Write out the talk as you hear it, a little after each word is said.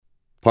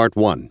Part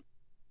 1.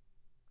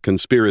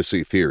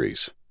 Conspiracy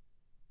Theories.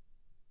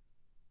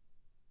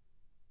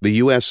 The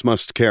U.S.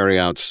 must carry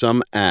out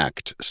some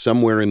act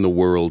somewhere in the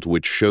world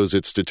which shows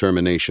its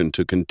determination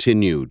to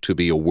continue to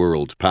be a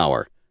world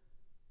power.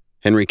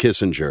 Henry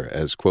Kissinger,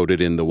 as quoted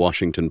in The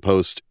Washington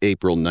Post,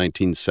 April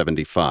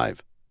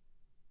 1975.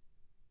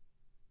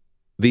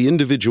 The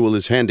individual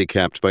is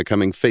handicapped by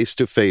coming face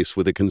to face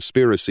with a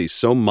conspiracy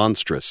so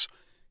monstrous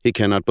he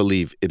cannot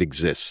believe it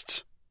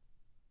exists.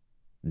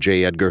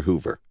 J. Edgar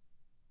Hoover.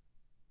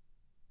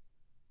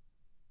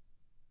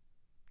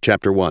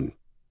 Chapter 1.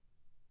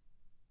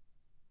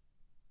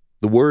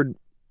 The word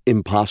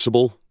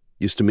impossible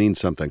used to mean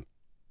something.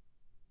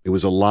 It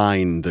was a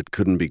line that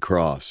couldn't be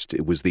crossed.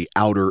 It was the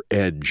outer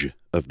edge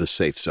of the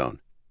safe zone.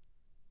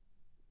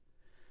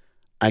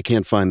 I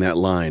can't find that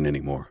line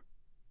anymore.